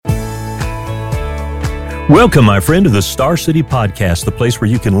Welcome, my friend, to the Star City Podcast, the place where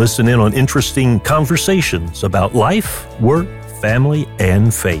you can listen in on interesting conversations about life, work, family,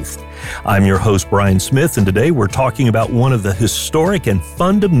 and faith. I'm your host, Brian Smith, and today we're talking about one of the historic and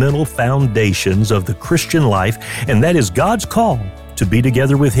fundamental foundations of the Christian life, and that is God's call to be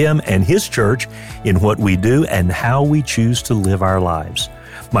together with Him and His church in what we do and how we choose to live our lives.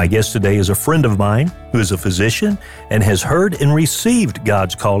 My guest today is a friend of mine who is a physician and has heard and received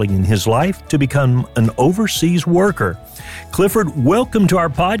God's calling in his life to become an overseas worker. Clifford, welcome to our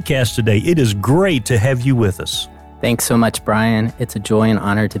podcast today. It is great to have you with us. Thanks so much, Brian. It's a joy and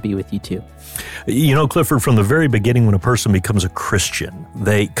honor to be with you too. You know, Clifford, from the very beginning when a person becomes a Christian,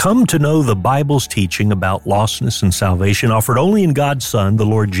 they come to know the Bible's teaching about lostness and salvation offered only in God's Son, the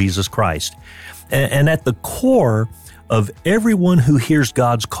Lord Jesus Christ. And at the core of everyone who hears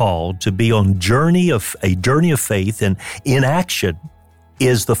God's call to be on a journey of faith and in action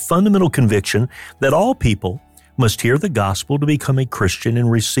is the fundamental conviction that all people must hear the gospel to become a Christian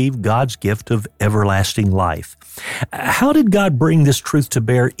and receive God's gift of everlasting life. How did God bring this truth to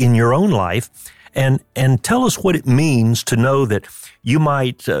bear in your own life? And tell us what it means to know that you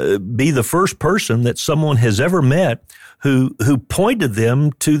might be the first person that someone has ever met who pointed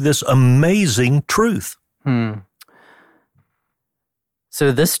them to this amazing truth.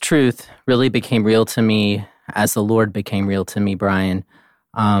 So this truth really became real to me as the Lord became real to me, Brian.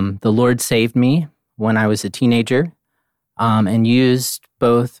 The Lord saved me when I was a teenager and used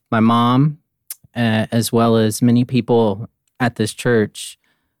both my mom as well as many people at this church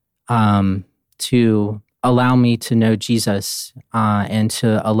to allow me to know Jesus and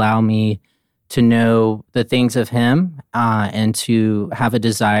to allow me to know the things of Him and to have a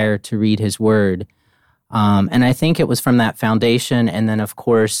desire to read His Word. And I think it was from that foundation and then, of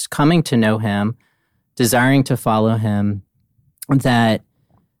course, coming to know Him, desiring to follow Him, that,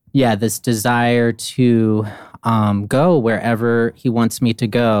 this desire to go wherever He wants me to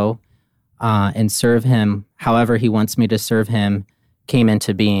go and serve Him, however He wants me to serve Him, came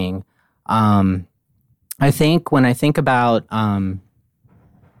into being. I think when I think about,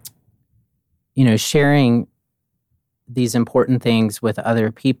 sharing these important things with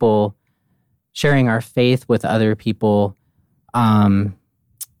other people, sharing our faith with other people, I'm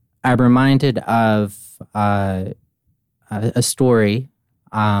reminded of a story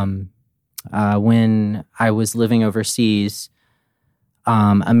when I was living overseas.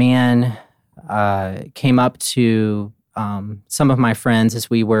 A man came up to some of my friends as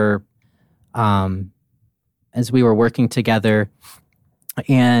we were working together,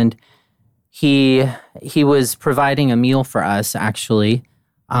 and he was providing a meal for us, actually.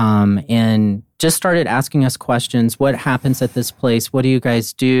 And just started asking us questions. What happens at this place? What do you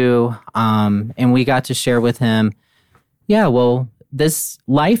guys do? And we got to share with him, this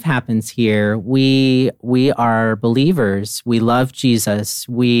life happens here. We are believers. We love Jesus.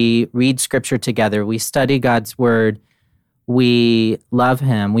 We read Scripture together. We study God's Word. We love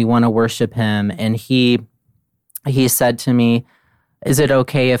Him. We want to worship Him. And he said to me, "Is it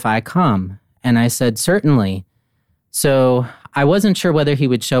okay if I come?" And I said, "Certainly." So I wasn't sure whether he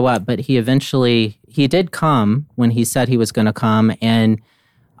would show up, but he did come when he said he was going to come. And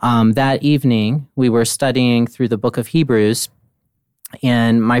that evening, we were studying through the book of Hebrews,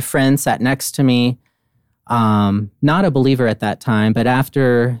 and my friend sat next to me, not a believer at that time, but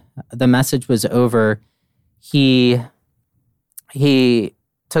after the message was over, he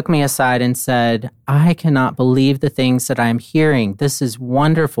took me aside and said, "I cannot believe the things that I'm hearing. This is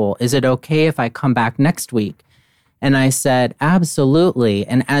wonderful. Is it okay if I come back next week?" And I said, "Absolutely."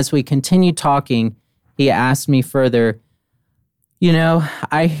 And as we continued talking, he asked me further,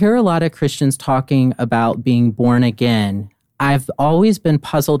 I hear a lot of Christians talking about being born again. I've always been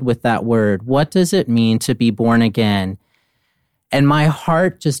puzzled with that word. What does it mean to be born again? And my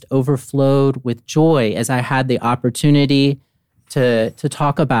heart just overflowed with joy as I had the opportunity to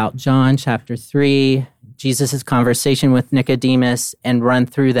talk about John chapter 3, Jesus' conversation with Nicodemus, and run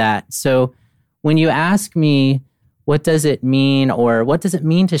through that. So when you ask me, what does it mean, or what does it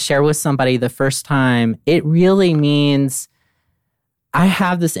mean to share with somebody the first time? It really means I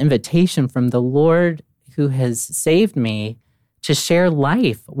have this invitation from the Lord who has saved me to share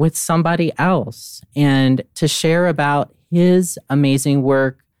life with somebody else and to share about His amazing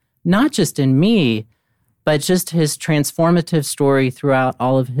work, not just in me, but just His transformative story throughout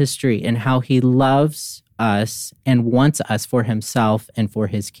all of history and how He loves us and wants us for Himself and for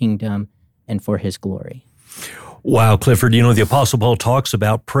His kingdom and for His glory. Wow, Clifford, the Apostle Paul talks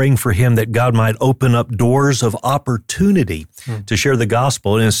about praying for him that God might open up doors of opportunity to share the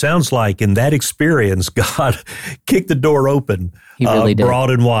gospel. And it sounds like in that experience, God kicked the door open He really did. Broad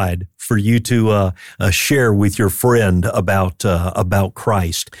and wide for you to share with your friend about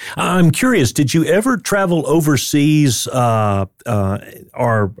Christ. I'm curious, did you ever travel overseas? Our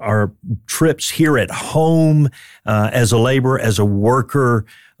trips here at home as a laborer, as a worker,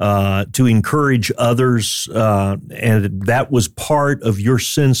 to encourage others, and that was part of your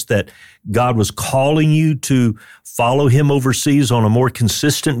sense that God was calling you to follow Him overseas on a more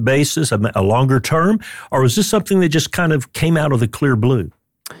consistent basis, a longer term, or was this something that just kind of came out of the clear blue?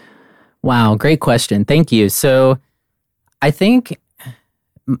 Wow, great question. Thank you. So I think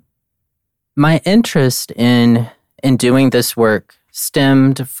my interest in doing this work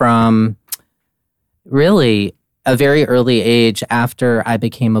stemmed from really a very early age after I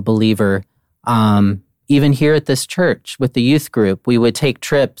became a believer. Even here at this church with the youth group, we would take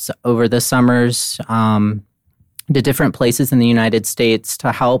trips over the summers to different places in the United States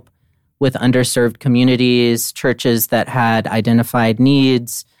to help with underserved communities, churches that had identified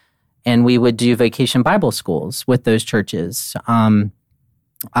needs, and we would do vacation Bible schools with those churches.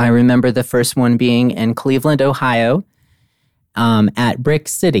 I remember the first one being in Cleveland, Ohio, at Brick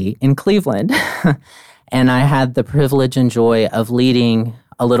City in Cleveland. And I had the privilege and joy of leading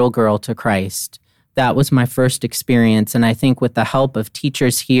a little girl to Christ. That was my first experience. And I think with the help of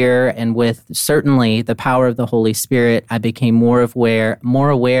teachers here and with certainly the power of the Holy Spirit, I became more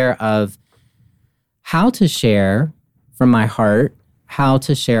aware of how to share from my heart, how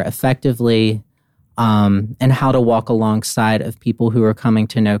to share effectively, and how to walk alongside of people who are coming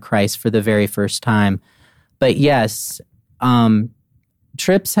to know Christ for the very first time. But yes,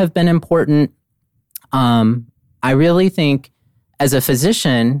 trips have been important. I really think as a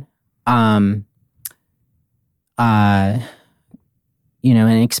physician, and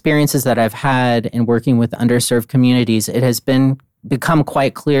experiences that I've had in working with underserved communities, it has become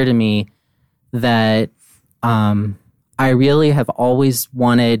quite clear to me that I really have always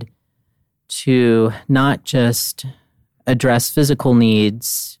wanted to not just address physical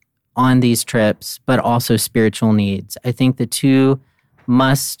needs on these trips, but also spiritual needs. I think the two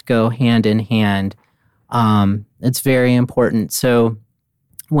must go hand in hand. It's very important. So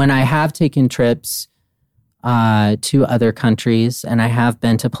when I have taken trips to other countries, and I have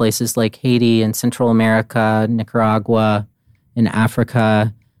been to places like Haiti and Central America, Nicaragua, in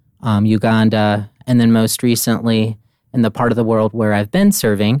Africa, Uganda, and then most recently in the part of the world where I've been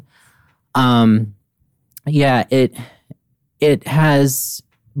serving, it has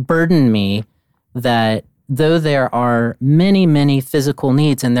burdened me that though there are many, many physical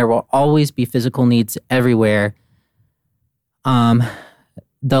needs, and there will always be physical needs everywhere,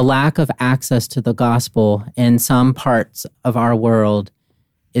 the lack of access to the gospel in some parts of our world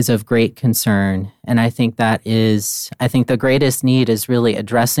is of great concern. And I think the greatest need is really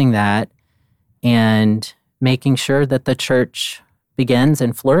addressing that and making sure that the church begins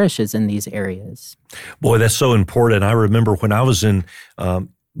and flourishes in these areas. Boy, that's so important. I remember when I was in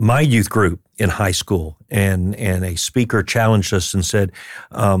my youth group in high school, and a speaker challenged us and said,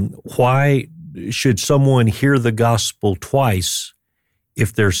 why should someone hear the gospel twice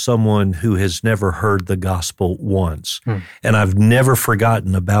if there's someone who has never heard the gospel once? And I've never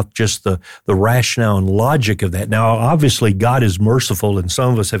forgotten about just the rationale and logic of that. Now, obviously, God is merciful, and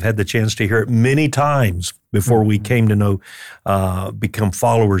some of us have had the chance to hear it many times before we came to know, become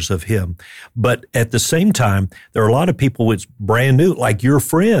followers of Him. But at the same time, there are a lot of people it's brand new, like your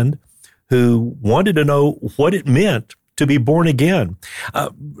friend, who wanted to know what it meant to be born again.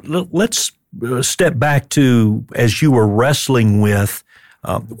 Let's step back to, as you were wrestling with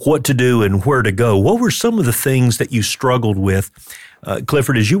what to do and where to go, what were some of the things that you struggled with,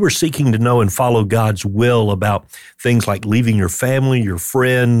 Clifford, as you were seeking to know and follow God's will about things like leaving your family, your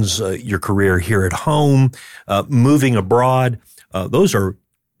friends, your career here at home, moving abroad? Those are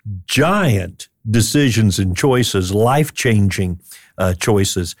giant decisions and choices, life-changing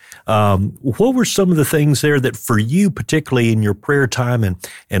choices. What were some of the things there that for you, particularly in your prayer time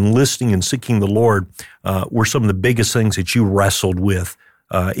and listening and seeking the Lord, were some of the biggest things that you wrestled with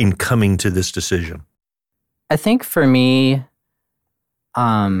in coming to this decision? I think for me,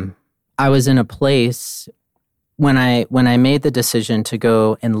 I was in a place when I made the decision to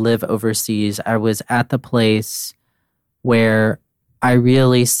go and live overseas. I was at the place where I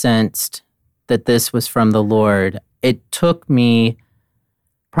really sensed that this was from the Lord. It took me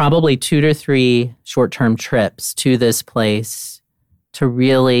probably 2 to 3 short-term trips to this place to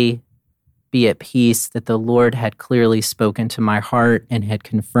really be at peace that the Lord had clearly spoken to my heart and had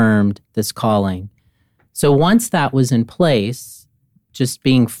confirmed this calling. So once that was in place, just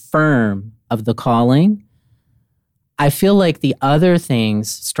being firm of the calling, I feel like the other things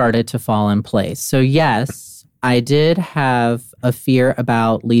started to fall in place. So yes, I did have a fear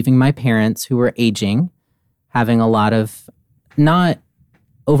about leaving my parents who were aging, having a lot of, not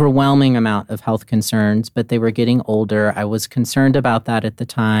overwhelming amount of health concerns, but they were getting older. I was concerned about that at the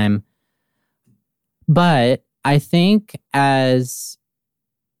time. But I think as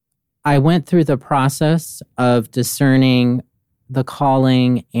I went through the process of discerning the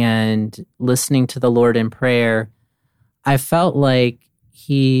calling and listening to the Lord in prayer, I felt like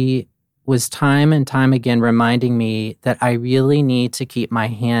He was time and time again reminding me that I really need to keep my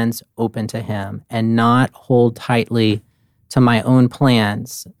hands open to Him and not hold tightly to my own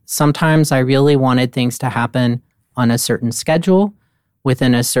plans. Sometimes I really wanted things to happen on a certain schedule,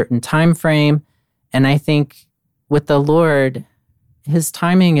 within a certain time frame. And I think with the Lord, His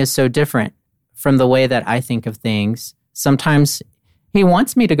timing is so different from the way that I think of things. Sometimes He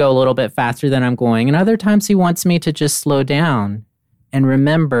wants me to go a little bit faster than I'm going, and other times He wants me to just slow down and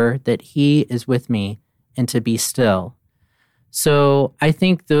remember that He is with me and to be still. So I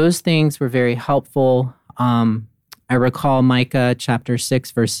think those things were very helpful. I recall Micah chapter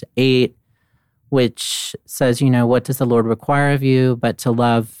 6, verse 8, which says, what does the Lord require of you but to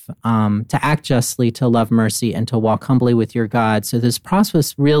love, to act justly, to love mercy, and to walk humbly with your God. So this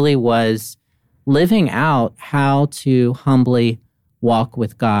process really was living out how to humbly walk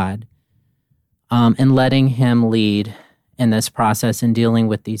with God, and letting Him lead in this process and dealing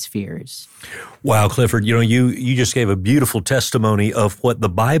with these fears. Wow, Clifford, you just gave a beautiful testimony of what the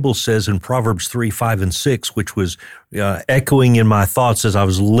Bible says in Proverbs 3, 5, and 6, which was echoing in my thoughts as I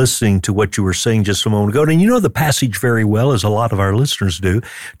was listening to what you were saying just a moment ago. And you know the passage very well, as a lot of our listeners do.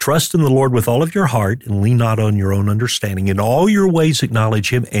 Trust in the Lord with all of your heart and lean not on your own understanding. In all your ways acknowledge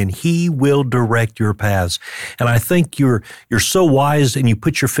Him, and He will direct your paths. And I think you're so wise, and you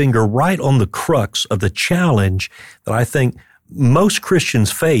put your finger right on the crux of the challenge that I think most Christians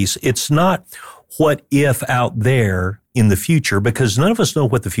face. It's not what if out there in the future, because none of us know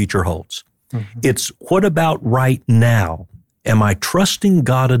what the future holds. Mm-hmm. It's what about right now? Am I trusting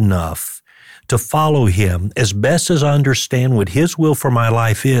God enough to follow Him as best as I understand what His will for my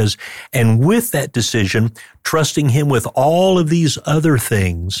life is? And with that decision, trusting Him with all of these other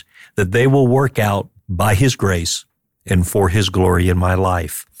things, that they will work out by His grace and for His glory in my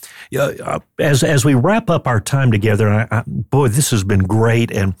life. As we wrap up our time together, boy, this has been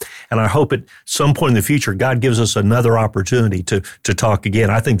great, and I hope at some point in the future God gives us another opportunity to talk again.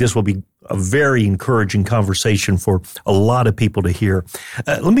 I think this will be a very encouraging conversation for a lot of people to hear.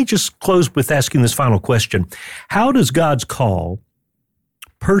 Let me just close with asking this final question. How does God's call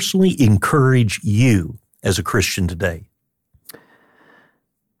personally encourage you as a Christian today?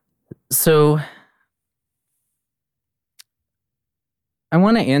 So I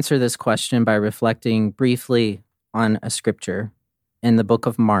want to answer this question by reflecting briefly on a scripture in the book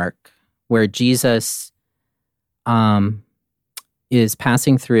of Mark, where Jesus is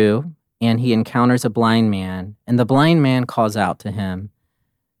passing through and He encounters a blind man, and the blind man calls out to Him,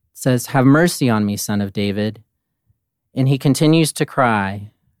 says, "Have mercy on me, Son of David." And he continues to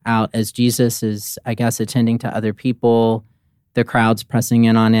cry out as Jesus is, I guess, attending to other people, the crowd's pressing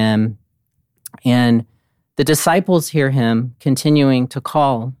in on Him, and the disciples hear Him continuing to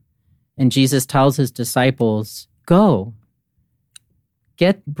call, and Jesus tells His disciples, "Go,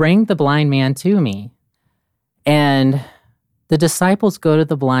 bring the blind man to me." And the disciples go to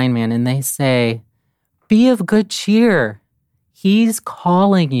the blind man and they say, "Be of good cheer. He's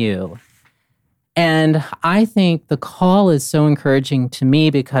calling you." And I think the call is so encouraging to me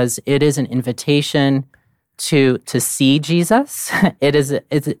because it is an invitation to see Jesus.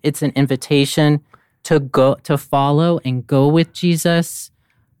 It's an invitation to go, to follow and go with Jesus.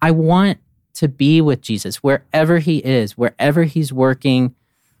 I want to be with Jesus wherever He is, wherever He's working.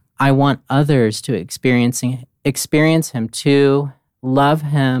 I want others to experience Him too, love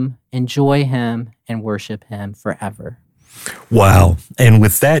Him, enjoy Him, and worship Him forever. Wow. And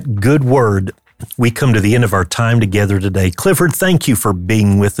with that good word, we come to the end of our time together today. Clifford, thank you for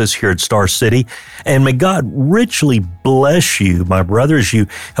being with us here at Star City. And may God richly bless you, my brother, as you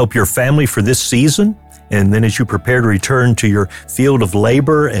help your family for this season. And then as you prepare to return to your field of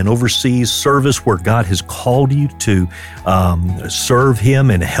labor and overseas service where God has called you to serve Him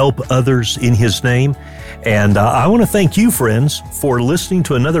and help others in His name. And I want to thank you, friends, for listening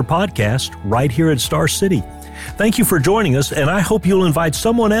to another podcast right here at Star City. Thank you for joining us, and I hope you'll invite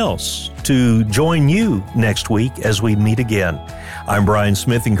someone else to join you next week as we meet again. I'm Brian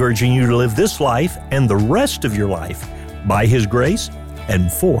Smith, encouraging you to live this life and the rest of your life by His grace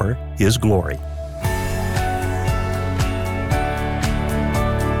and for His glory.